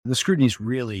The scrutiny is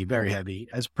really very heavy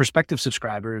as prospective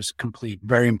subscribers complete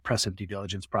very impressive due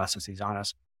diligence processes on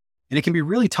us. And it can be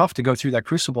really tough to go through that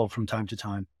crucible from time to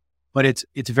time, but it's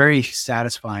very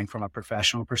satisfying from a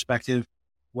professional perspective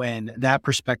when that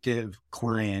prospective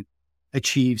client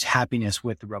achieves happiness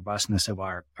with the robustness of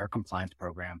our compliance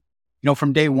program.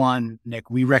 From day one,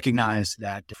 Nick, we recognize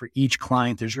that for each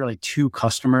client, there's really two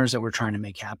customers that we're trying to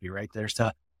make happy, right? There's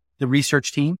the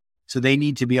research team. So they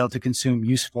need to be able to consume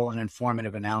useful and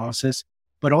informative analysis,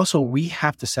 but also we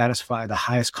have to satisfy the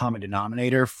highest common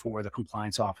denominator for the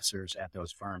compliance officers at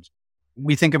those firms.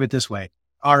 We think of it this way.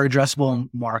 Our addressable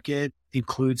market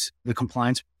includes the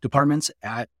compliance departments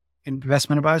at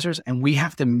investment advisors, and we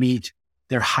have to meet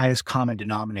their highest common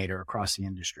denominator across the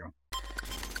industry.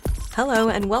 Hello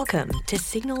and welcome to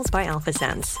Signals by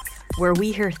AlphaSense, where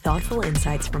we hear thoughtful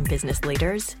insights from business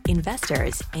leaders,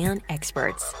 investors, and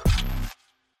experts.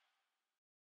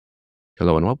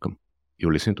 Hello and welcome.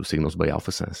 You're listening to Signals by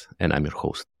AlphaSense, and I'm your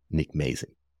host, Nick Mason.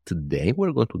 Today,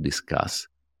 we're going to discuss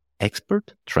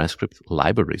expert transcript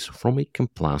libraries from a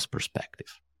compliance perspective.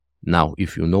 Now,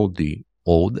 if you know the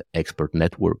old expert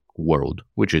network world,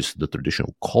 which is the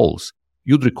traditional calls,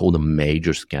 you'd recall the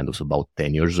major scandals about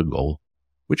 10 years ago,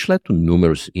 which led to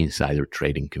numerous insider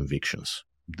trading convictions.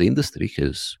 The industry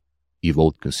has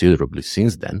evolved considerably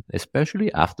since then,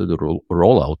 especially after the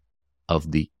rollout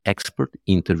of the expert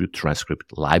interview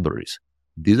transcript libraries.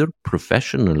 These are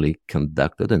professionally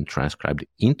conducted and transcribed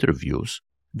interviews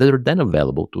that are then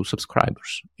available to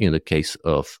subscribers. In the case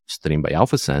of Stream by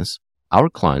AlphaSense, our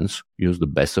clients use the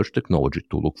best search technology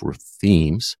to look for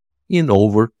themes in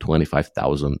over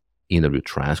 25,000 interview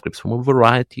transcripts from a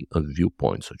variety of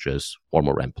viewpoints, such as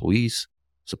former employees,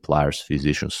 suppliers,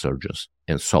 physicians, surgeons,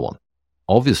 and so on.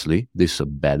 Obviously, this is a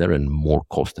better and more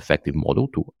cost-effective model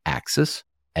to access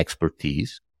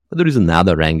expertise, but there is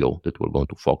another angle that we're going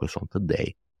to focus on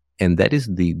today, and that is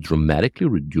the dramatically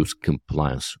reduced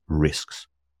compliance risks.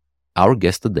 Our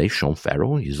guest today, Sean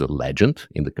Farrell, is a legend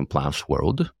in the compliance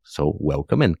world. So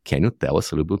welcome, and can you tell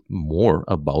us a little bit more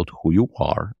about who you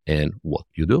are and what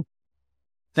you do?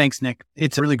 Thanks, Nick.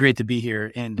 It's really great to be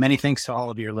here, and many thanks to all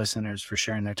of your listeners for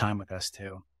sharing their time with us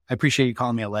too. I appreciate you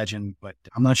calling me a legend, but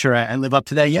I'm not sure I live up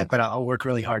to that yet, but I'll work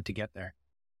really hard to get there.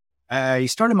 I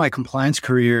started my compliance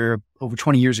career over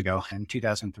 20 years ago in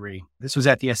 2003. This was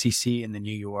at the SEC in the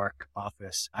New York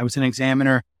office. I was an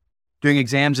examiner doing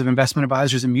exams of investment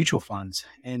advisors and mutual funds.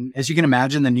 And as you can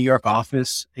imagine, the New York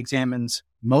office examines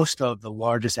most of the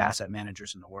largest asset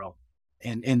managers in the world.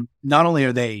 And not only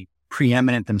are they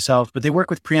preeminent themselves, but they work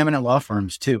with preeminent law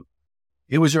firms too.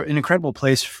 It was an incredible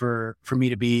place for me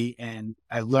to be, and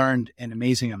I learned an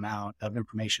amazing amount of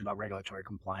information about regulatory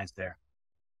compliance there.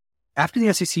 After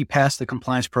the SEC passed the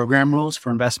compliance program rules for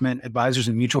investment advisors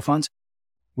and mutual funds,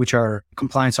 which our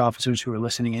compliance officers who are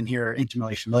listening in here are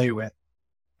intimately familiar with,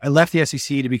 I left the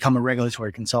SEC to become a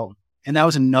regulatory consultant. And that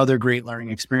was another great learning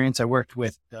experience. I worked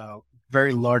with the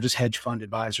very largest hedge fund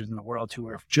advisors in the world who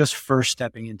were just first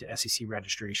stepping into SEC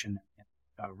registration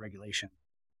and regulation.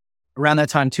 Around that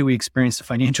time, too, we experienced the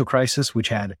financial crisis, which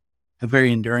had a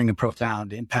very enduring and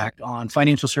profound impact on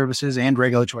financial services and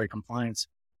regulatory compliance.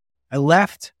 I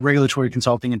left regulatory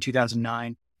consulting in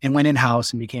 2009 and went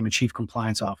in-house and became a chief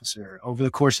compliance officer. Over the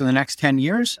course of the next 10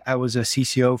 years, I was a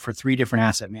CCO for 3 different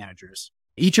asset managers.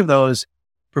 Each of those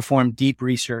performed deep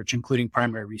research, including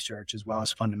primary research, as well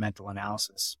as fundamental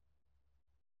analysis.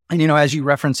 And, as you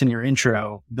referenced in your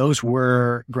intro, those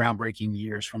were groundbreaking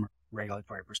years from a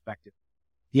regulatory perspective.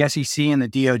 The SEC and the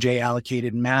DOJ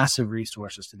allocated massive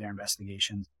resources to their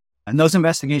investigations. And those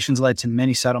investigations led to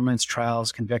many settlements,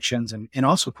 trials, convictions, and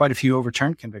also quite a few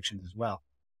overturned convictions as well.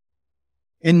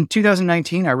 In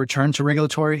 2019, I returned to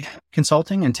regulatory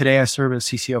consulting, and today I serve as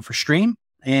CCO for Stream,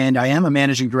 and I am a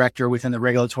managing director within the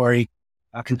regulatory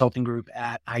consulting group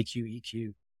at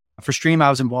IQEQ. For Stream,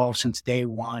 I was involved since day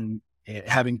one,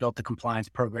 having built the compliance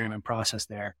program and process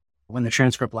there when the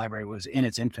transcript library was in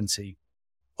its infancy.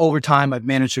 Over time, I've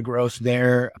managed to grow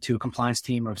there to a compliance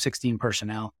team of 16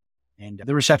 personnel. And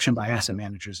the reception by asset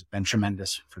managers has been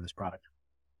tremendous for this product.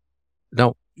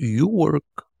 Now, you work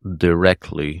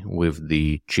directly with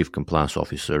the chief compliance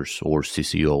officers or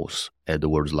CCOs at the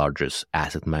world's largest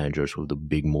asset managers with the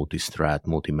big multi-strat,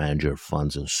 multi-manager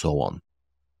funds and so on.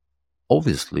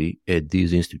 Obviously, at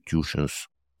these institutions,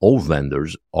 all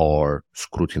vendors are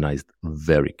scrutinized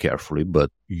very carefully,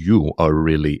 but you are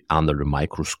really under the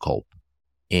microscope.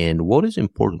 And what is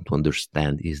important to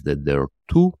understand is that there are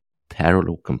 2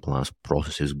 parallel compliance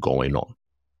processes going on.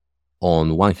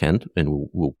 On one hand, and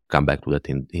we'll come back to that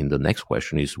in the next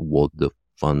question, is what the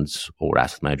funds or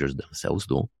asset managers themselves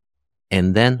do.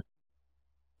 And then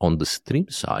on the stream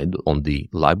side, on the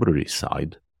library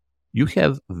side, you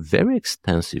have very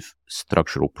extensive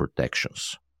structural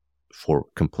protections for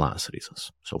compliance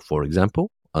reasons. So, for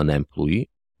example, an employee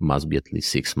must be at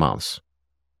least 6 months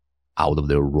out of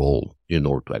their role in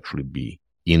order to actually be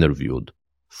interviewed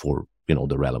for,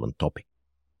 the relevant topic.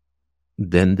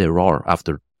 Then there are,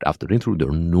 after interview, there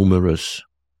are numerous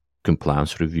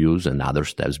compliance reviews and other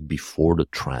steps before the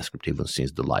transcript even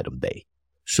sees the light of day.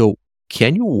 So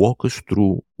can you walk us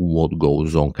through what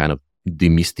goes on, kind of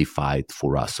demystify it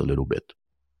for us a little bit?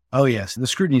 Oh, yes. The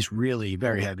scrutiny is really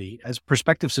very heavy as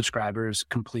prospective subscribers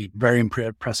complete very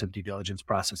impressive due diligence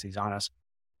processes on us.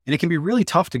 And it can be really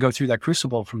tough to go through that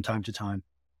crucible from time to time,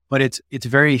 but it's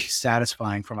very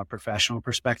satisfying from a professional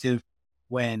perspective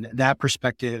when that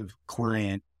prospective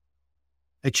client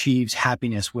achieves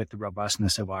happiness with the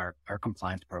robustness of our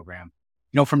compliance program.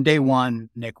 From day one,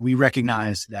 Nick, we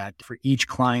recognize that for each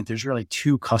client, there's really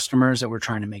two customers that we're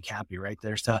trying to make happy, right?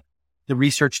 There's the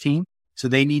research team. So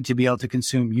they need to be able to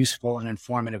consume useful and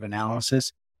informative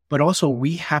analysis, but also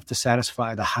we have to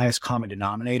satisfy the highest common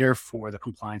denominator for the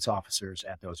compliance officers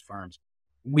at those firms.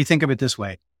 We think of it this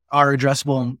way. Our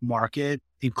addressable market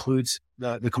includes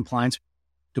the compliance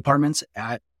departments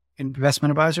at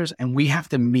investment advisors, and we have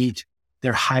to meet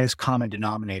their highest common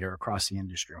denominator across the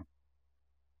industry.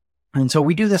 And so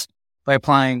we do this by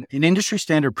applying an industry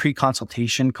standard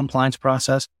pre-consultation compliance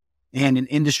process and an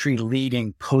industry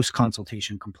leading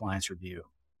post-consultation compliance review.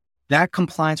 That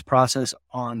compliance process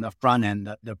on the front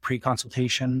end, the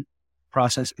pre-consultation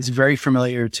process, is very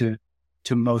familiar to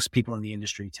most people in the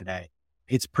industry today.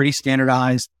 It's pretty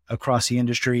standardized across the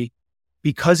industry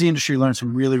because the industry learned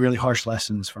some really, really harsh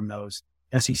lessons from those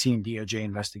SEC and DOJ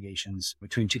investigations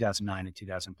between 2009 and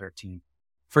 2013.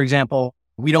 For example,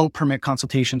 we don't permit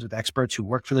consultations with experts who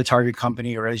work for the target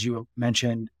company, or as you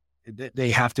mentioned,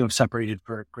 they have to have separated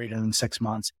for greater than 6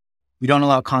 months. We don't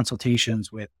allow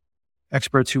consultations with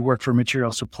experts who work for a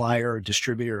material supplier or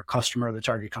distributor or customer of the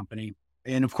target company.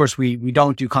 And of course, we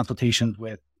don't do consultations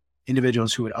with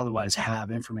individuals who would otherwise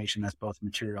have information that's both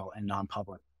material and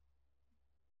non-public.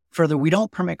 Further, we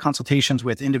don't permit consultations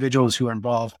with individuals who are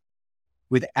involved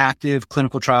with active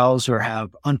clinical trials or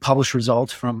have unpublished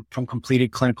results from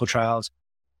completed clinical trials.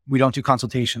 We don't do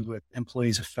consultations with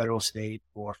employees of federal, state,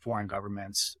 or foreign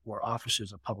governments or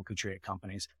officers of publicly traded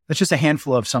companies. That's just a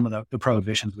handful of some of the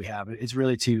prohibitions we have. It's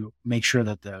really to make sure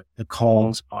that the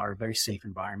calls are a very safe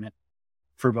environment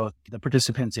for both the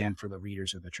participants and for the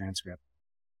readers of the transcript.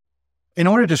 In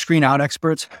order to screen out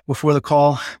experts before the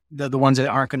call, the ones that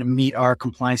aren't going to meet our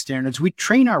compliance standards, we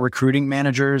train our recruiting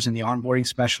managers and the onboarding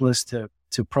specialists to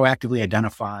proactively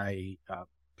identify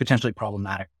potentially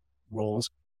problematic roles.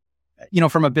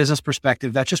 From a business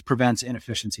perspective, that just prevents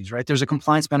inefficiencies, right? There's a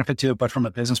compliance benefit to it, but from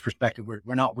a business perspective,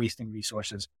 we're not wasting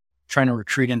resources trying to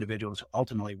recruit individuals who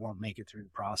ultimately won't make it through the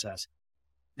process.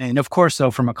 And of course, though,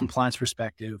 from a compliance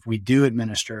perspective, we do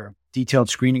administer detailed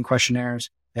screening questionnaires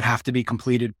that have to be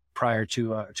completed prior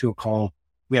to a call.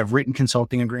 We have written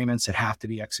consulting agreements that have to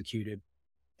be executed.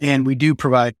 And we do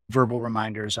provide verbal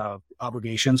reminders of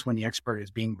obligations when the expert is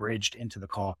being bridged into the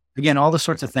call. Again, all the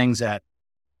sorts of things that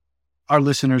our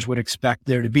listeners would expect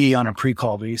there to be on a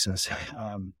pre-call basis.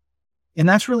 And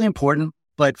that's really important.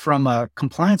 But from a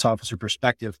compliance officer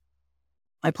perspective,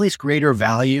 I place greater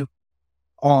value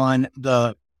on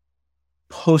the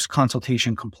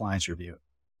post-consultation compliance review.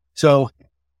 So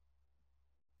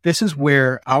this is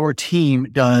where our team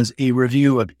does a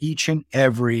review of each and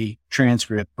every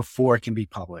transcript before it can be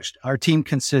published. Our team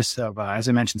consists of, as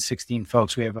I mentioned, 16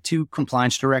 folks. We have 2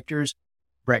 compliance directors,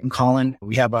 Brett and Colin.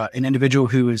 We have an individual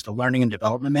who is the learning and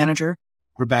development manager,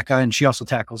 Rebecca, and she also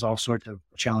tackles all sorts of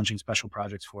challenging special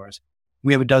projects for us.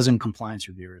 We have a dozen compliance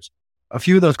reviewers. A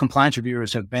few of those compliance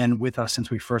reviewers have been with us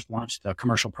since we first launched the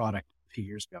commercial product a few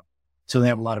years ago. So they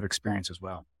have a lot of experience as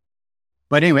well.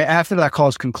 But anyway, after that call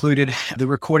is concluded, the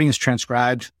recording is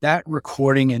transcribed. That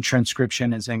recording and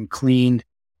transcription is then cleaned,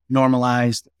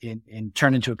 normalized, and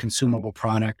turned into a consumable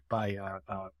product by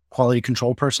quality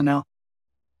control personnel.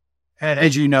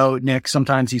 As you know, Nick,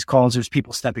 sometimes these calls, there's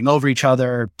people stepping over each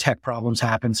other, tech problems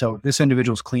happen. So this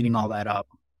individual is cleaning all that up.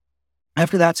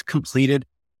 After that's completed,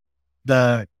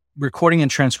 the recording and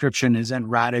transcription is then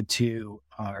routed to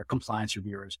our compliance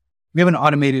reviewers. We have an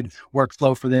automated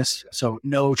workflow for this, so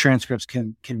no transcripts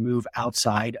can move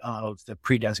outside of the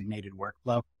pre-designated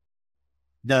workflow.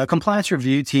 The compliance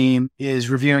review team is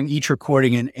reviewing each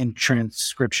recording and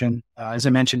transcription. As I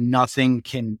mentioned, nothing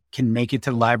can make it to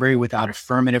the library without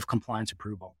affirmative compliance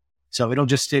approval. So it'll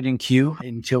just sit in queue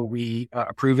until we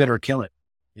approve it or kill it.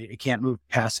 It can't move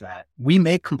past that. We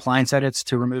make compliance edits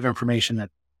to remove information that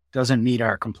doesn't meet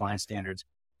our compliance standards.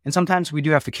 And sometimes we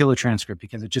do have to kill a transcript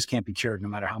because it just can't be cured no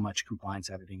matter how much compliance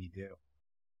editing you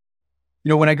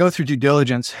do. When I go through due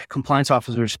diligence, compliance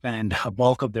officers spend a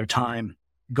bulk of their time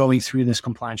going through this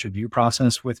compliance review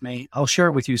process with me. I'll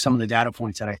share with you some of the data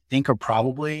points that I think are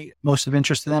probably most of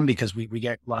interest to them because we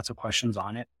get lots of questions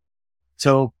on it.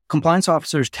 So compliance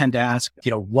officers tend to ask,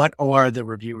 what are the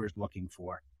reviewers looking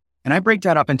for? And I break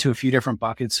that up into a few different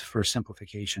buckets for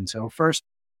simplification. So first,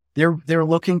 they're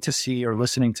looking to see or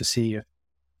listening to see if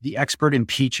the expert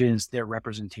impeaches their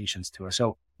representations to us.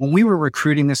 So when we were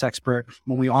recruiting this expert,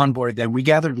 when we onboarded them, we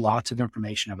gathered lots of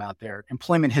information about their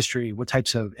employment history, what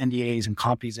types of NDAs and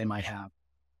compies they might have.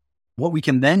 What we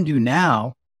can then do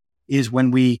now is when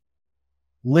we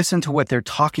listen to what they're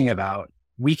talking about,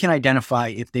 we can identify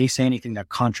if they say anything that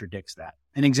contradicts that.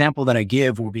 An example that I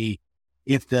give will be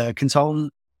if the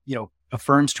consultant,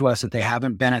 affirms to us that they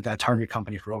haven't been at that target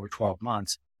company for over 12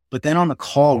 months, but then on the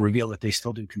call reveal that they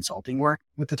still do consulting work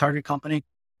with the target company,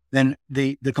 then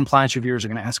the compliance reviewers are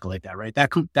going to escalate that, right?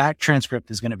 That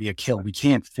transcript is going to be a kill. We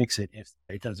can't fix it if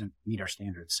it doesn't meet our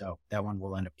standards. So that one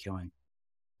will end up killing.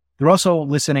 They're also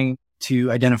listening to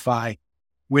identify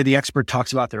where the expert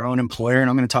talks about their own employer. And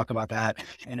I'm going to talk about that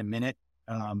in a minute.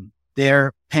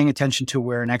 They're paying attention to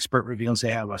where an expert reveals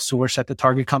they have a source at the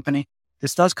target company.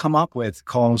 This does come up with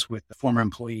calls with the former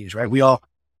employees, right? We all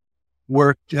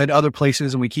work at other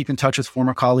places and we keep in touch with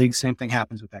former colleagues. Same thing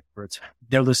happens with experts.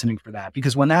 They're listening for that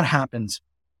because when that happens,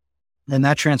 then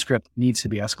that transcript needs to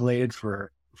be escalated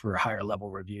for a higher level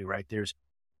review, right?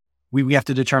 We have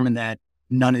to determine that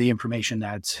none of the information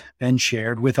that's been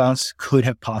shared with us could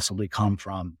have possibly come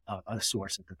from a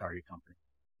source at the target company.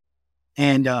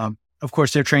 And, of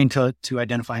course, they're trained to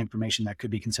identify information that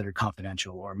could be considered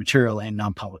confidential or material and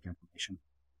non-public information.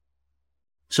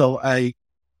 So I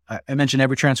mentioned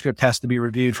every transcript has to be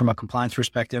reviewed from a compliance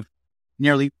perspective.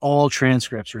 Nearly all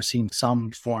transcripts receive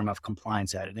some form of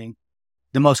compliance editing.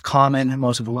 The most common and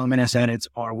most voluminous edits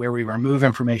are where we remove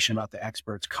information about the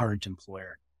expert's current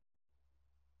employer.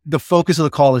 The focus of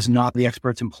the call is not the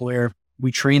expert's employer.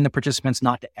 We train the participants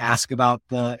not to ask about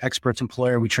the expert's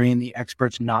employer. We train the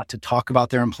experts not to talk about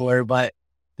their employer, but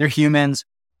they're humans.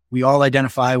 We all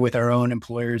identify with our own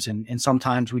employers, and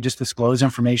sometimes we just disclose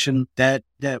information that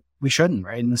we shouldn't,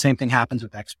 right? And the same thing happens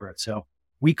with experts. So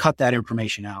we cut that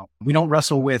information out. We don't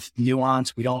wrestle with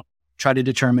nuance. We don't try to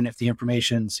determine if the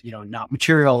information's, not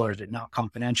material or is it not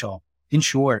confidential. In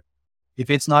short, if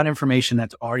it's not information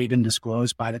that's already been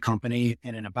disclosed by the company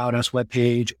in an About Us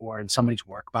webpage or in somebody's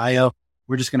work bio,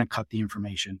 we're just going to cut the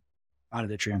information out of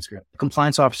the transcript.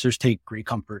 Compliance officers take great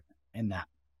comfort in that.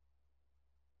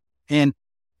 And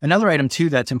another item too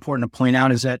that's important to point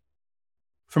out is that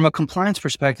from a compliance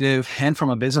perspective and from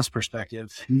a business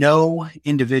perspective, no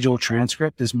individual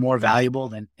transcript is more valuable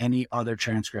than any other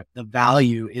transcript. The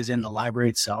value is in the library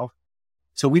itself.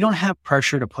 So we don't have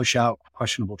pressure to push out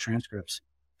questionable transcripts.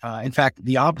 In fact,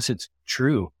 the opposite's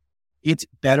true. It's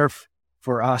better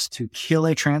for us to kill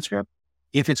a transcript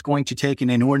if it's going to take an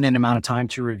inordinate amount of time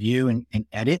to review and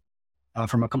edit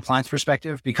from a compliance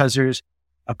perspective, because there's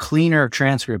a cleaner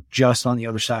transcript just on the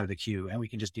other side of the queue and we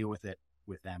can just deal with it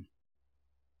with them.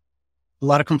 A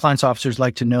lot of compliance officers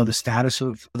like to know the status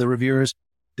of the reviewers.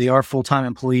 They are full-time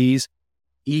employees.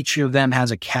 Each of them has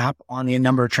a cap on the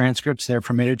number of transcripts they're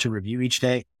permitted to review each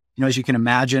day. As you can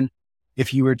imagine,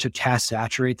 if you were to task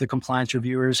saturate the compliance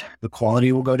reviewers, the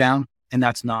quality will go down. And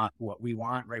that's not what we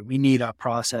want, right? We need a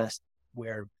process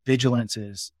where vigilance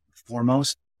is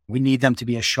foremost. We need them to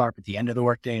be as sharp at the end of the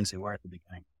workday as they were at the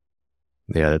beginning.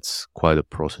 Yeah, that's quite a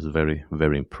process. Very,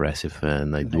 very impressive.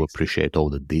 And I do appreciate all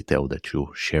the detail that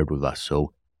you shared with us.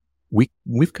 So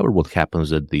we've covered what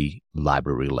happens at the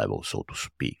library level, so to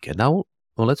speak. And now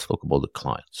let's talk about the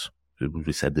clients.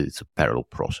 We said that it's a parallel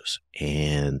process.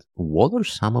 And what are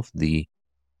some of the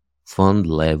fund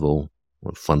level,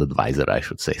 or fund advisor, I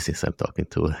should say, since I'm talking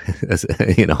to,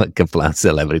 a compliance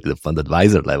celebrity, the fund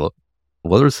advisor level.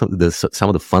 What are some of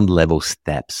the fund level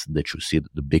steps that you see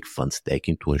the big funds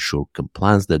taking to ensure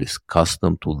compliance that is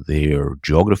custom to their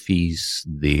geographies,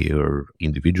 their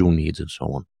individual needs, and so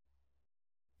on?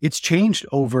 It's changed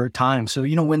over time. So,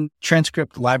 when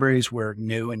transcript libraries were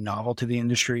new and novel to the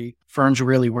industry, firms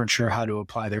really weren't sure how to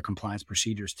apply their compliance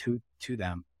procedures to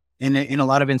them. And in a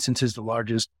lot of instances, the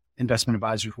largest investment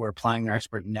advisors were applying their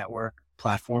expert network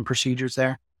platform procedures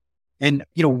there. And,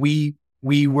 we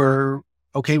were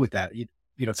okay with that.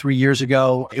 3 years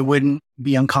ago, it wouldn't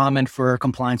be uncommon for a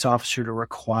compliance officer to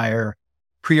require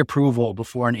pre-approval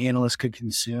before an analyst could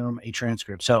consume a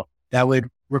transcript. So that would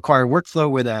require workflow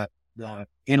where the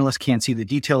analyst can't see the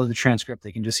detail of the transcript.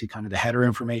 They can just see kind of the header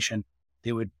information.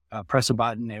 They would press a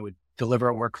button. It would deliver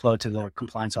a workflow to the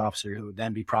compliance officer who would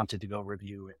then be prompted to go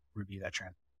review that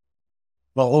transcript.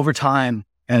 Well, over time,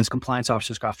 as compliance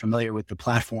officers got familiar with the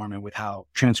platform and with how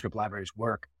transcript libraries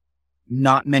work,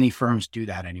 not many firms do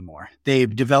that anymore.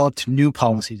 They've developed new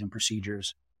policies and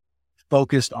procedures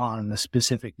focused on the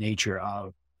specific nature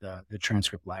of the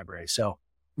transcript library. So,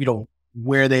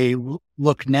 where they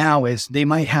look now is they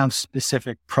might have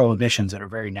specific prohibitions that are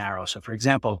very narrow. So, for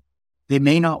example, they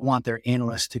may not want their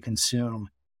analysts to consume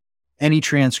any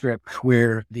transcript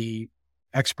where the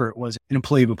expert was an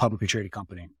employee of a publicly traded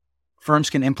company. Firms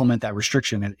can implement that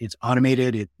restriction. It's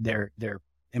automated. Their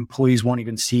employees won't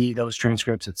even see those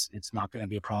transcripts. It's not going to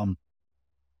be a problem.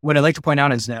 What I'd like to point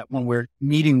out is that when we're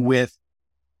meeting with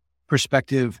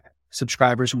prospective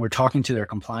subscribers and we're talking to their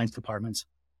compliance departments,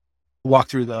 walk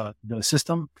through the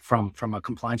system from a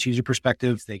compliance user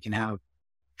perspective. They can have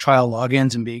trial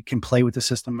logins and can play with the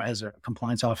system as a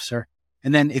compliance officer.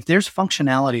 And then if there's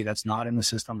functionality that's not in the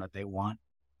system that they want,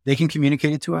 they can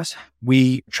communicate it to us.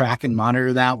 We track and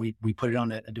monitor that. We put it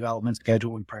on a development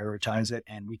schedule. We prioritize it,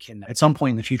 and we can, at some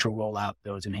point in the future, roll out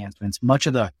those enhancements. Much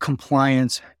of the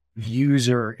compliance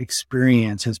user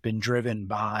experience has been driven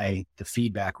by the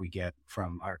feedback we get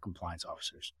from our compliance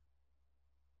officers.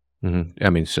 I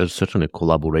mean, certainly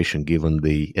collaboration, given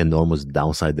the enormous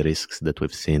downside risks that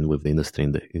we've seen with the industry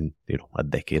in a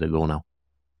decade ago now.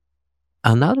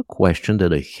 Another question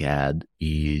that I had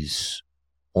is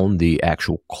on the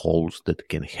actual calls that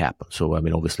can happen. So, I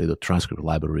mean, obviously the transcript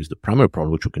library is the primary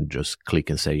problem, which you can just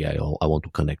click and say, yeah, I want to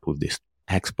connect with this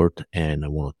expert and I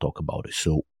want to talk about it.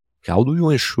 So how do you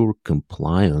ensure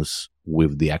compliance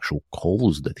with the actual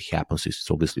calls that happens? It's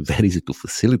obviously very easy to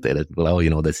facilitate it. Well,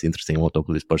 that's interesting. I want to talk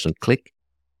to this person. Click.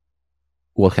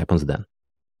 What happens then?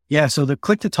 Yeah, so the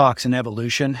click to talk's an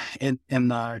evolution in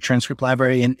the transcript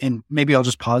library. And maybe I'll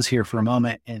just pause here for a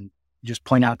moment and just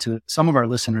point out to some of our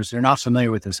listeners, they're not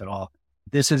familiar with this at all.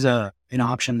 This is an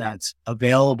option that's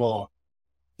available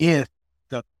if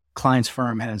the client's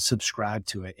firm has subscribed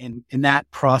to it. And in that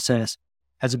process,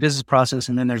 has a business process,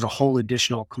 and then there's a whole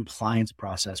additional compliance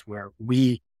process where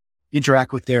we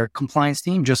interact with their compliance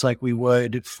team, just like we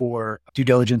would for due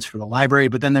diligence for the library.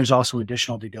 But then there's also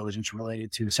additional due diligence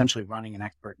related to essentially running an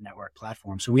expert network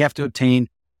platform. So we have to obtain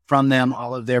from them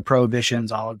all of their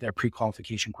prohibitions, all of their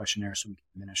pre-qualification questionnaires, so we can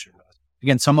administer those.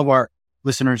 Again, some of our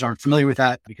listeners aren't familiar with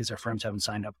that because their firms haven't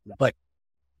signed up for that. But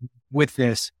with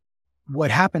this,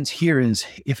 what happens here is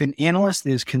if an analyst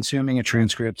is consuming a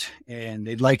transcript and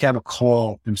they'd like to have a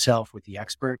call themselves with the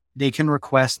expert, they can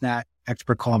request that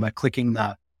expert call by clicking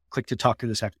the click to talk to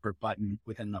this expert button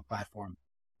within the platform.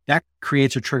 That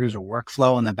creates or triggers a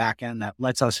workflow on the back end that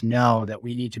lets us know that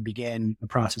we need to begin the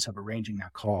process of arranging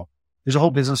that call. There's a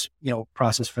whole business,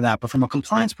 process for that. But from a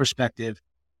compliance perspective,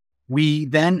 we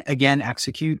then again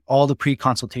execute all the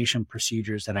pre-consultation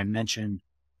procedures that I mentioned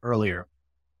earlier.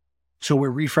 So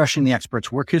we're refreshing the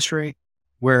expert's work history.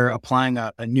 We're applying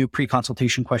a new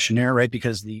pre-consultation questionnaire, right?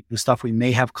 Because the stuff we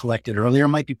may have collected earlier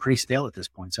might be pretty stale at this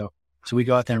point. So we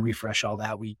go out there and refresh all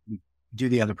that. We do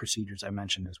the other procedures I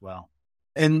mentioned as well.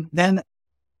 And then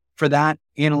for that,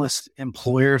 analyst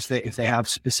employers, if they have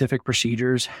specific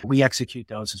procedures, we execute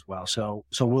those as well. So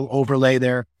we'll overlay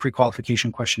their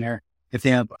pre-qualification questionnaire. If they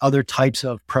have other types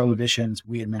of prohibitions,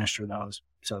 we administer those.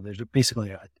 So there's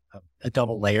basically a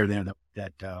double layer there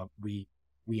that we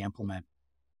implement.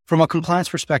 From a compliance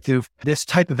perspective, this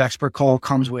type of expert call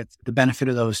comes with the benefit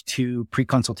of those two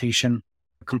pre-consultation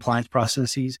compliance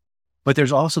processes, but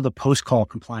there's also the post-call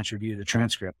compliance review of the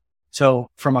transcript. So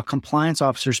from a compliance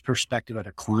officer's perspective at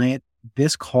a client,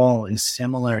 this call is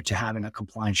similar to having a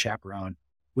compliance chaperone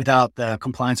without the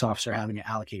compliance officer having to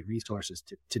allocate resources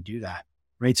to do that,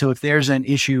 right? So if there's an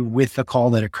issue with the call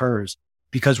that occurs,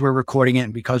 because we're recording it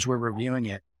and because we're reviewing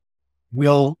it,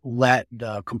 we'll let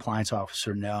the compliance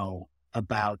officer know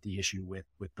about the issue with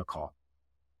the call.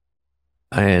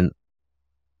 And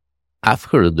I've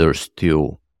heard there's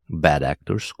still bad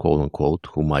actors, quote unquote,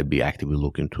 who might be actively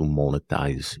looking to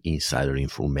monetize insider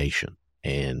information.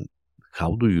 And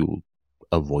how do you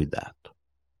avoid that?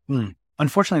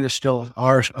 Unfortunately, there still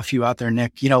are a few out there,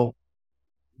 Nick.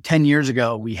 10 years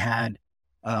ago, we had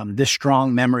this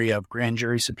strong memory of grand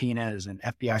jury subpoenas and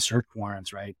FBI search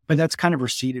warrants, right? But that's kind of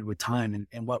receded with time.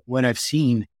 And what I've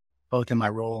seen, both in my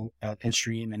role at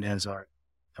Stream and as our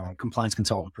compliance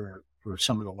consultant for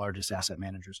some of the largest asset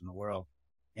managers in the world,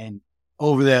 and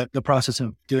over the process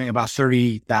of doing about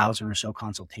 30,000 or so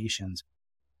consultations,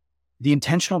 the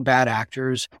intentional bad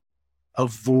actors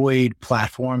avoid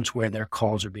platforms where their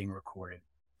calls are being recorded.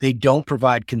 They don't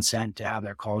provide consent to have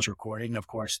their calls recorded. And of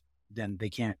course, then they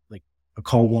can't, a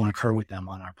call won't occur with them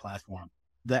on our platform.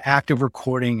 the act of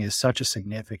recording is such a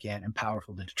significant and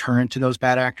powerful deterrent to those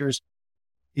bad actors.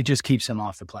 It just keeps them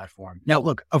off the platform. Now,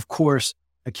 look, of course,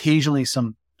 occasionally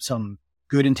some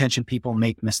good intentioned people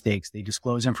make mistakes. They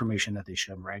disclose information that they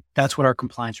shouldn't, right? That's what our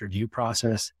compliance review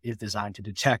process is designed to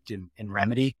detect and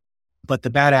remedy. But the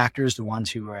bad actors, the ones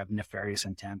who have nefarious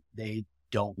intent, they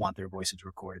don't want their voices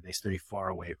recorded. They stay far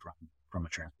away from a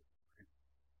transcript.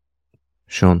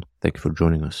 Sean, thank you for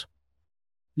joining us.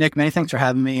 Nick, many thanks for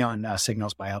having me on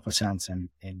Signals by AlphaSense, and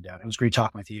it was great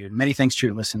talking with you. And many thanks to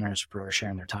your listeners for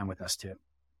sharing their time with us too.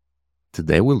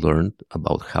 Today we learned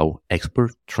about how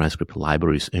expert transcript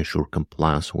libraries ensure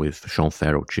compliance with Sean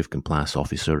Farrell, Chief Compliance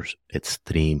Officer at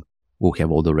Stream. We'll have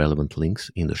all the relevant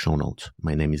links in the show notes.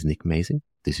 My name is Nick Mazin.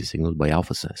 This is Signals by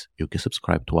AlphaSense. You can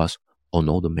subscribe to us on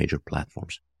all the major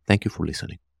platforms. Thank you for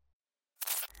listening.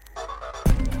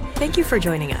 Thank you for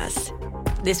joining us.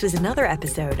 This was another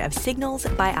episode of Signals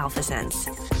by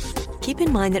AlphaSense. Keep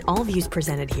in mind that all views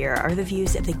presented here are the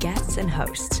views of the guests and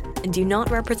hosts and do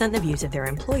not represent the views of their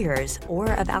employers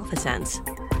or of AlphaSense.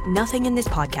 Nothing in this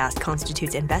podcast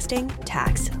constitutes investing,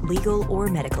 tax, legal, or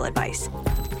medical advice.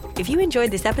 If you enjoyed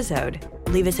this episode,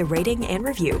 leave us a rating and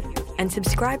review and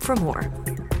subscribe for more.